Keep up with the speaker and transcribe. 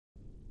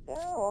Yeah,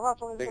 well,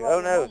 that's what it's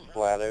Oh no,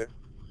 Splatter.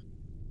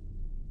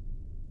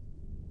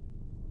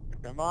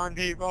 Come on,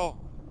 people.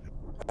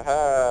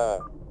 Haha.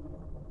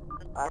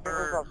 I think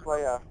we've got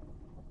Slayer.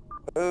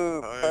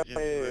 Ooh, Oh, just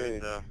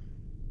Pwnage.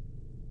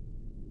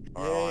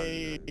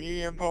 Yay,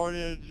 he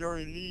imported your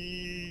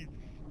lead.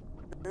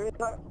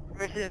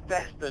 This is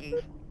destined.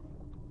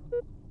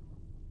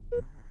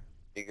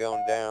 You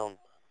going down?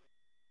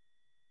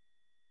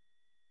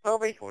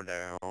 Toby. Go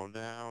down,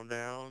 down,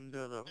 down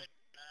to the...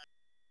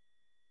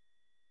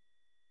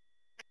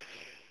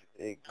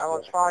 I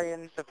will try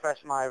and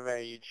suppress my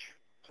rage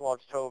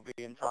towards Toby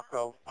and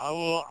Taco. I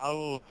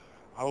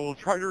will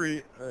try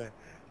to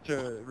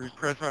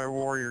repress my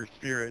warrior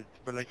spirit,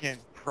 but I can't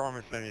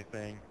promise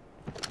anything.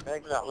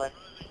 Exactly.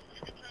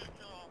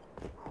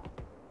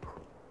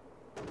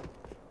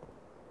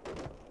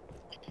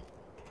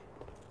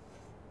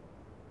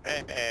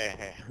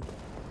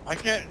 I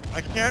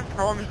can't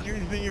promise you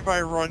anything if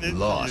I run into you.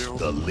 Lost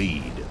the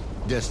lead.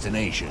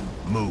 Destination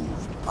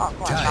moved. Oh,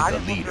 come on, I Tied the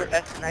just went through a leader.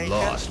 destination.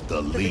 Lost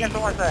the Just lead. against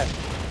what I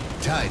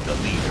said. Tied the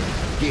leader.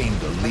 Gained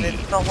the And lead.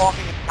 it's still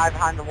walking and hide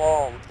behind the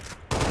wall.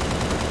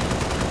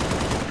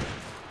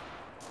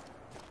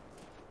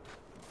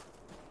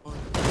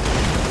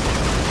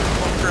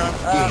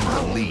 Gained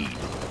the lead.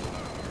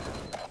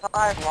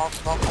 I've lost,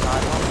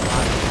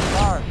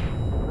 Start.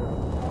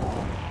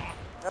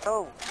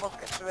 No, must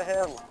get to the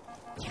hill.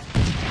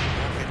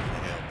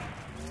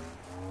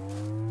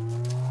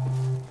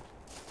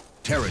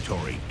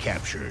 Territory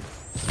captured.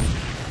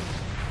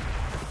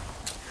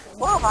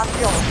 Well, that's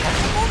the only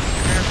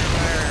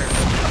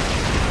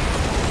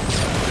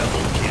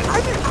Double kill. I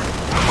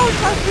was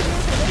trying to use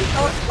it. I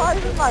was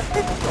firing my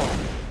pistol.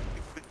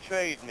 You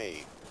betrayed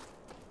me.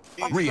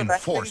 That's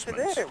Reinforcements. the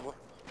best thing to do.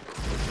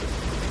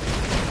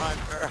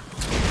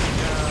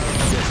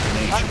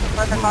 Destination That's the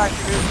best I can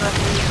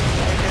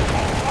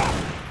do.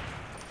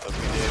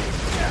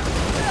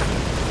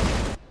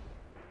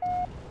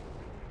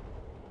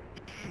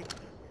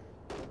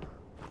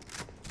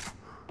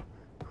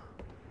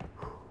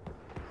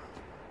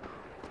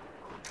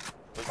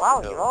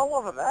 Wow, you're all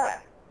over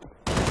there.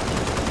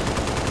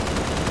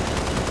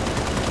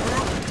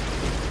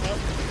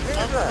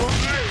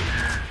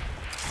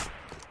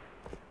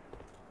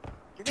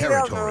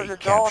 Territory To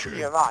captured.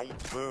 your right.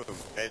 Boom,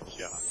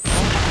 headshot.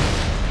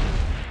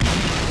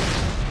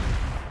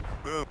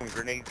 Boom,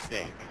 grenade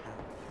stink.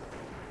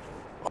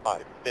 My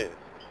fist.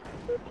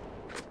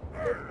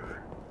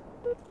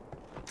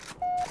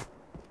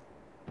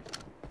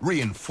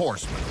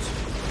 Reinforcements.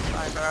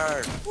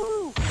 Sniper.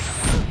 Woo!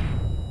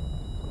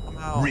 I'm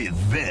out.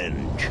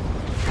 Revenge.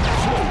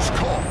 Close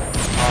call.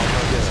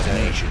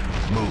 Destination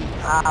moved.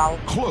 Ow.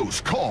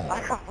 Close call.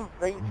 I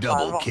got beat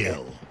Double by a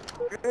kill.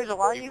 rocket. Bruiser,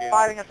 why are you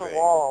fighting at the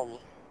wall?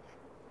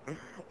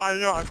 I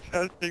know, I'm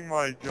testing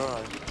my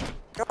gun.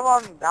 Come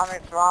on, damn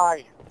it,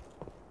 try.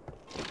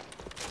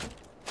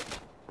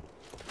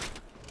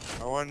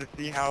 I wanted to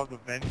see how the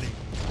vending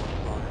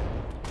works on it.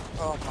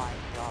 Oh my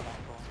god,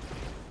 Uncle.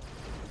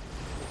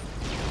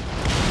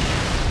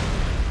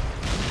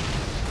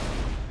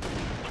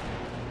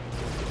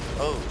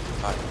 Oh,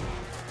 hi.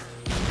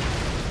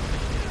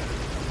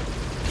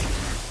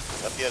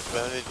 Up yes,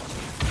 Pwnage.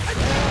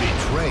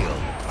 Betrayal.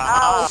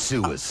 Ow.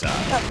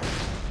 Suicide.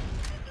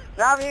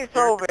 Damn you,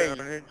 Toby.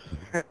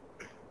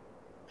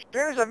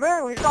 Bruiser,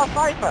 move, he's got a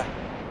sniper.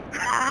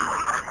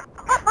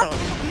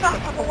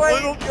 Wait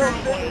Little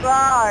just too in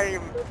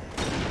time.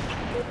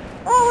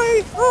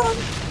 Hurry, run.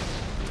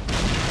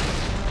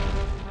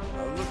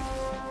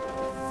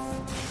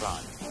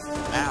 Run.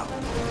 Now.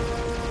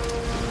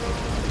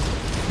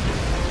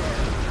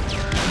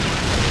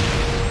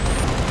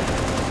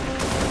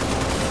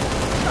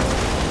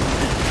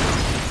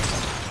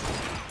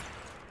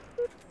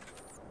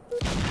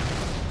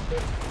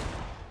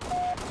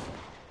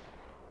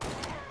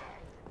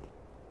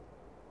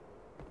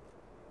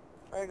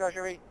 There you go,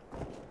 Sherry.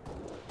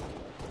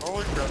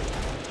 Holy crap.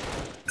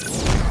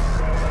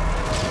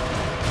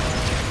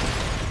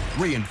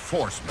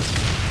 Reinforcements.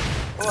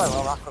 Oh,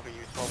 well, that could be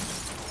useful.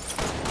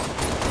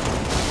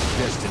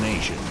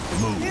 Destination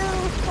moved. You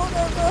son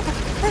of a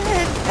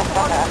bitch!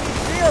 How did you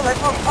feel? They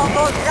put on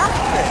those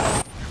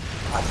gases!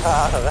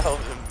 That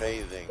was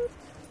amazing.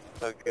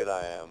 So good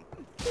I am.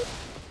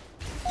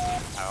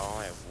 I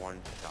only have one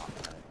shot.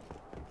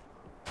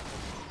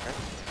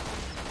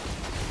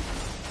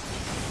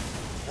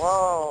 Might as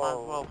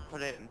Whoa. well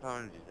put it in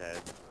Pwnage's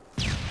head.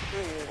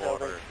 Jeez, Or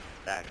Toby.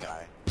 that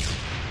guy.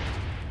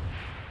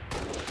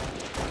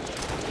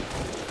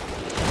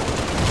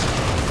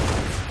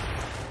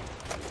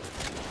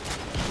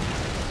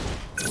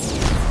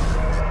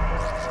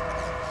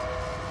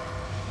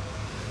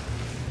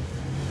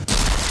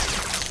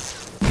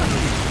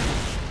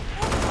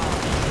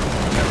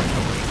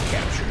 Territory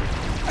captured.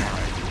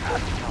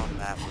 Oh,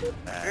 that was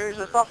bad.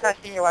 Bruiser, stop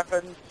testing your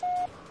weapons.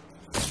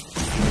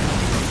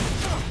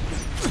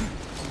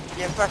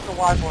 You press the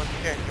Y button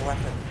to change your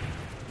weapon.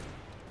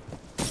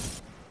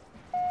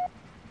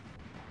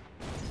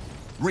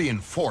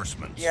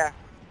 Reinforcements. Yeah.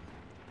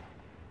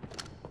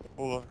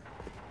 Hold on.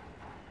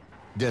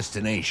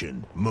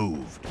 Destination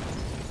moved.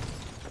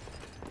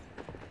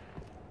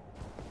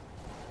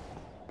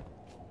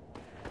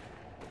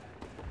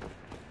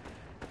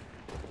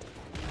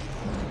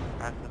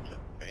 That's such a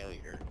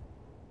failure.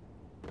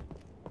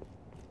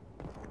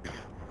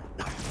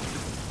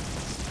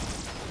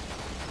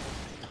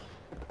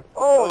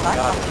 Oh, got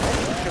that's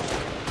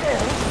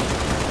it.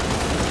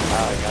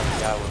 I got the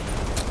guy with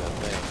the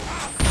thing.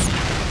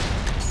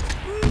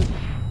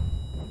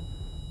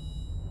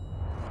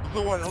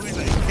 The one only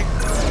that kicked.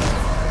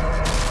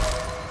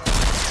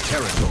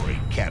 Territory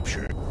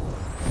captured.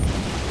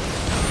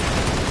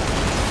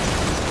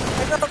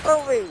 I got a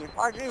Toby!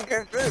 My dream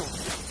came true!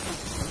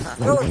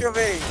 Go,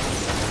 Shuvza!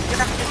 You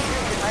have to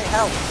shoot it, I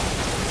help!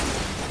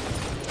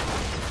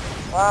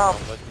 Wow,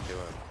 What's he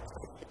doing?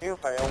 you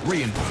failed.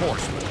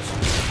 Reinforcements.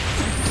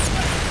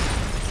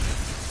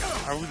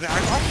 I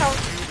like how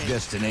shooting.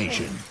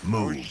 Destination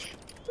moved.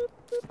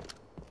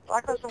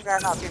 I got some guy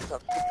now picked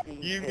up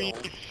 16 You need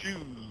kills.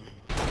 shoes.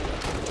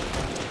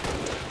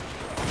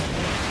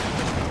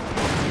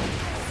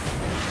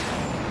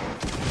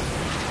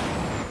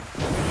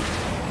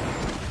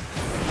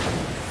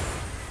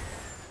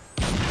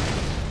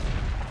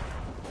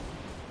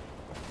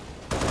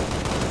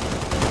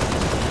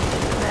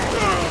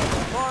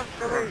 Come on,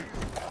 Shuvza!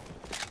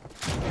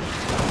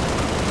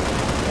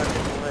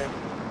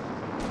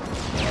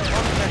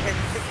 Once I hit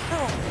 6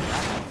 kills,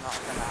 that's not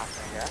gonna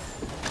happen again.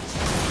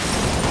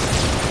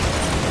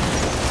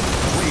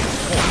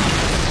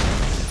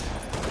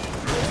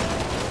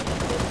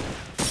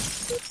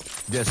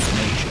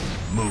 Destination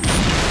moved.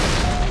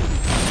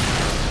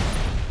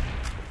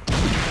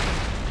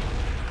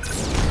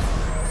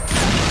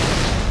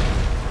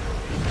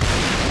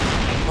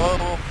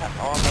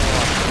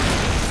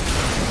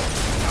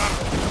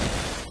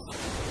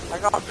 I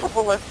got a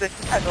couple of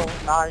 6 medals,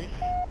 nice.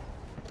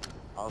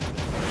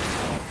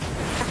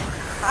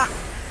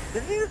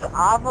 Did you use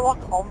armor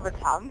lock on the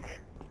tank?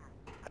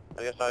 I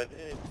guess I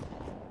did.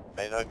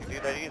 I didn't know I could do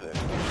that either.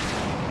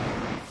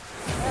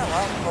 Yeah,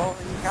 well,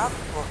 you can,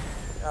 but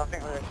I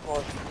think the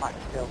explosion might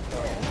still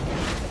kill you.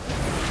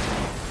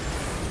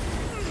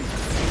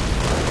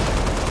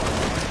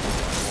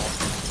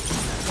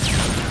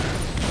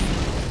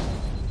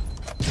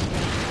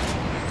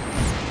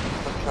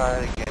 Let's try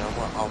it again.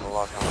 I'm gonna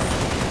lock on.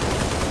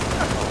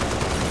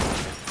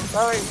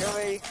 Sorry,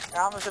 Joey,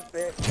 armor's a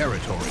bit.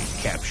 Territory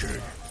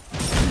captured.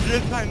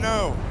 Yes, I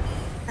know.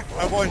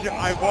 I watched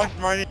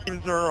My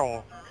Name's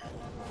Earl.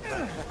 I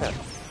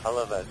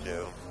love that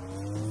show.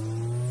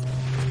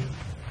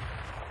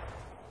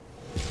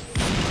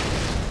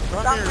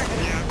 Come here,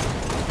 yeah.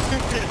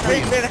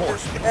 3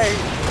 minutes. Hey.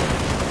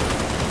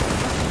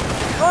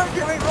 Come on,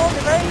 Joey, roll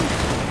the base.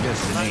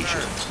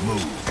 Destination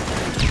moved.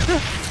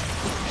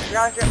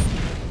 Behind you.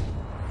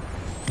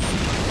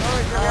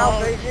 Sorry, Joey, I'll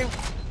save you.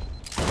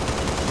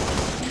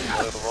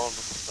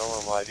 Don't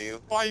want to lie to you.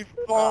 My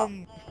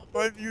thumbs.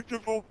 My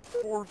beautiful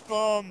 4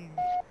 thumbs.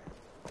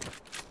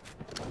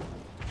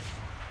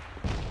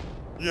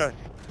 Yes,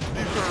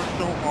 these are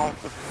so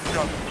awesome. You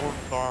got 4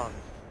 thumbs.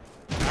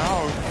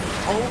 Ouch.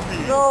 Toby.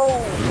 No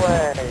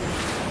way.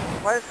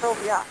 Where's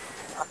Toby at?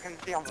 I can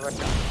see on the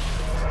record.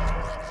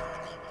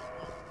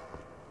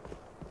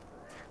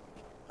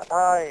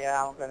 Oh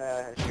yeah, I'm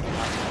gonna shoot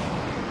that.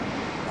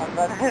 I'm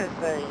gonna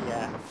say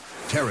yeah.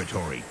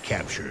 Territory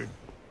captured.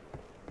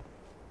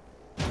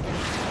 I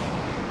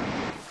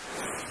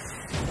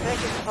think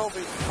it's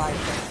Toby's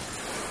fighting.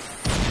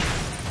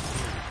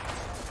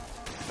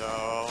 No.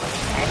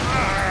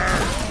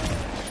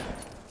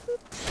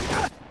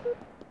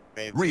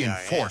 Maybe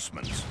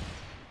Reinforcements.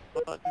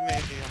 But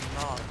maybe I'm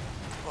not.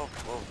 Oh,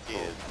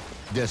 kid.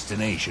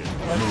 Destination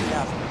Where's he moved.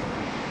 at?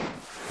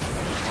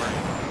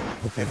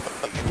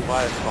 It's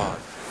by a spawn.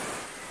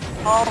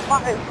 Oh,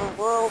 that is the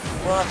world's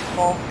worst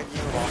form for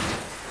you lot.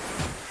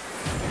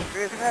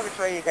 Because every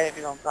try you get if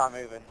you don't start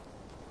moving.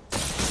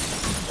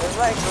 There's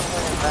like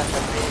something in there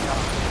for being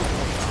on.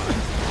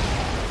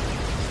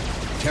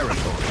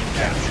 Territory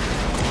captured.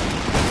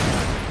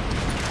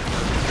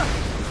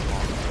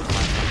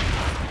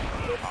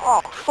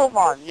 Oh, come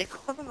on, you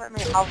couldn't let me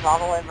have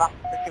ammo in that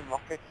freaking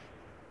rocket.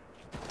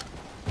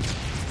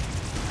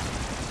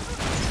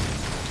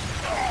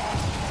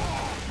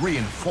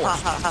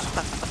 Reinforcements.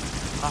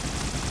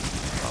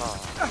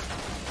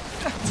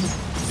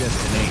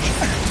 Destination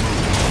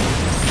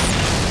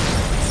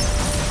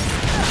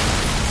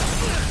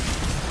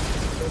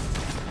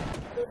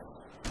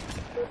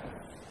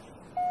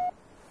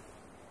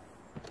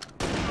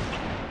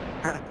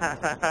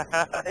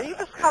You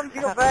just come to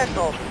your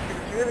vehicle,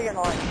 it's really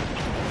annoying.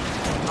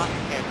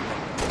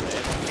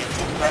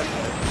 That's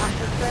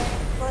the same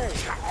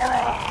place.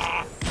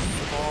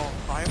 Well,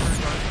 fibers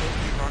aren't supposed to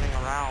be running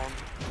around.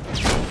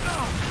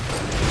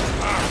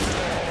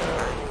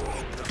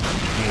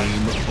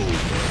 game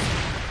over.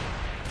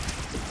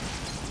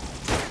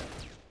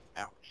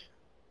 Ouch.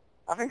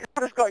 I think I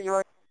just got you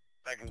a...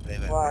 I can say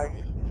that.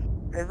 Why?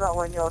 Is that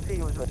when your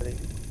team was ready?